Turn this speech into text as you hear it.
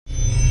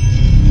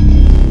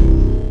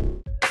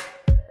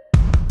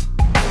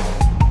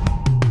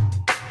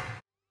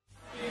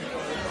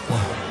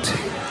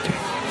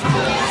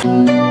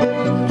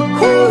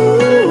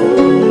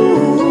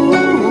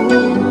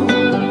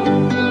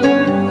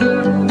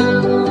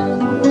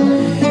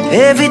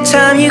Every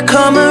time you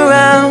come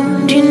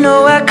around, you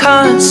know I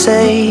can't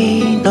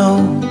say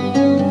no.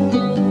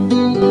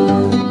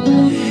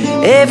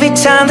 Every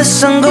time the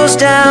sun goes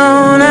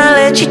down, I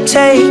let you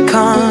take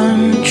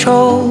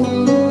control.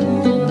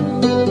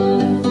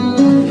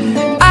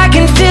 I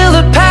can feel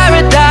the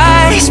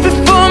paradise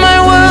before my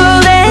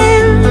world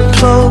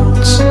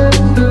implodes.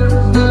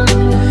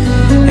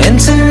 And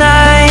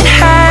tonight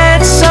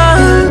had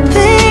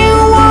something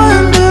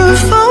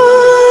wonderful.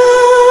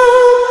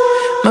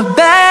 My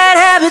bad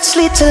habits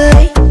lead to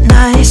late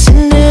nights,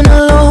 sitting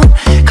alone,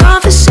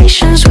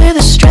 conversations with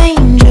a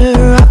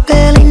stranger I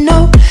barely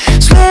know,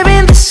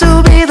 swearing this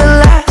will be the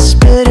last,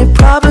 but it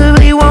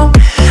probably won't.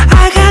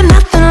 I got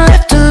nothing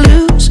left to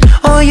lose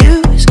or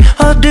use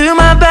or do.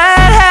 My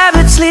bad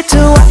habits lead to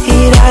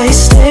white eyes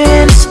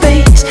staring into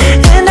space,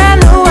 and I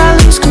know I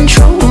lose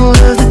control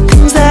of the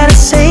things that I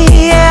say.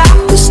 Yeah, I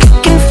was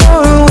looking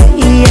for a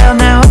way out,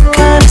 now I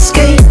can't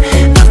escape.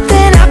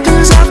 Nothing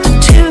happens after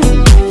two.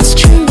 It's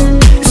true,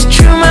 it's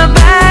true. My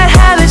bad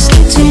habits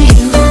lead to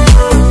you.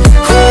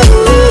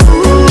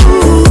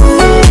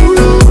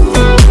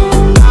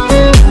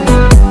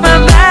 My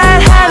bad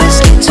habits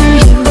lead to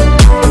you.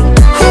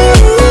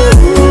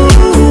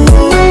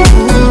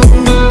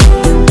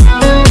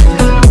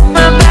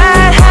 My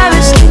bad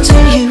habits lead to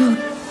you.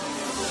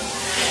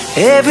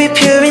 Every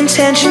pure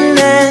intention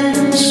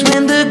ends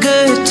when the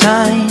good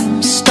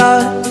times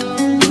start.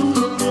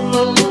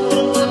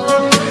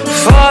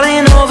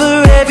 Falling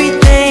over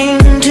everything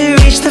to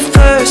reach the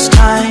first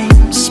time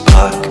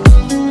spark.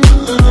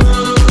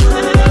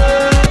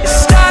 It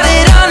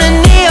started under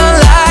neon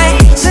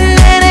lights and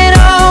then it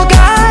all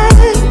got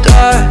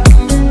dark.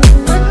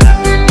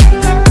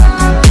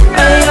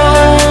 I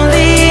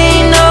only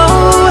know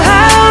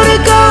how to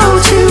go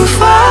too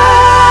far.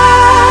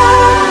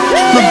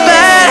 My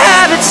bad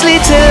habits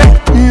lead to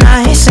late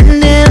nights,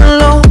 sitting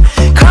alone,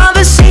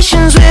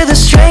 conversations with a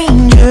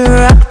stranger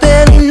I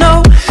barely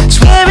know,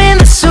 swearing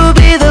this will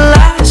be the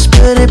last,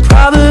 but it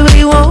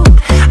probably won't.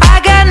 I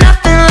got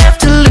nothing left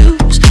to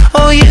lose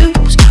or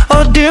use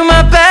or do.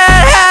 My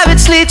bad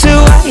habits lead to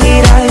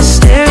white eyes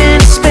staring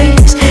into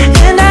space,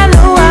 and I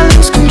know I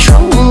lose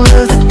control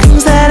of the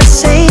things that I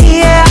say.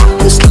 Yeah,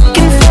 I was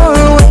looking for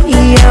a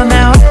way out,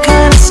 now I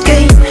can't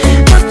escape.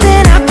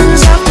 Nothing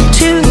happens after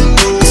two.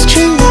 It's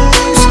true,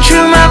 it's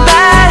true. My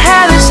bad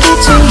habits lead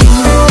to you.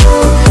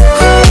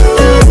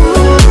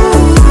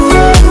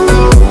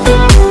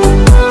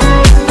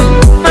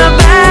 My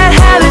bad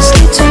habits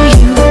lead to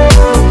you.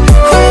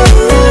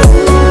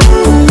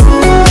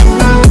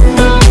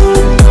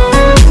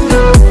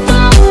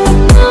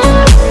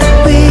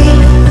 We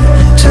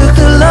took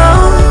the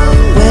long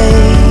way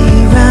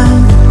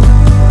round,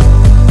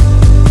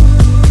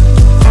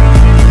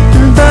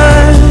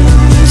 burned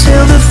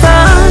till the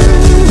fun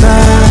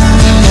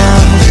ran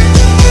out.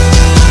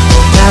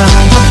 Now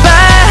my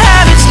bad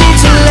habits lead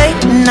to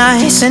late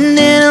nights,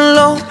 sitting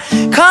alone,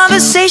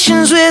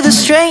 conversations with a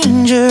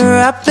stranger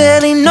I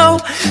barely know,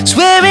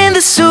 swearing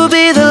this will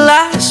be the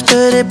last,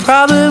 but it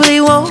probably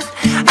won't.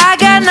 I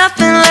got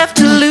nothing left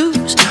to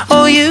lose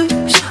or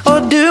use or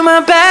do. My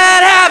bad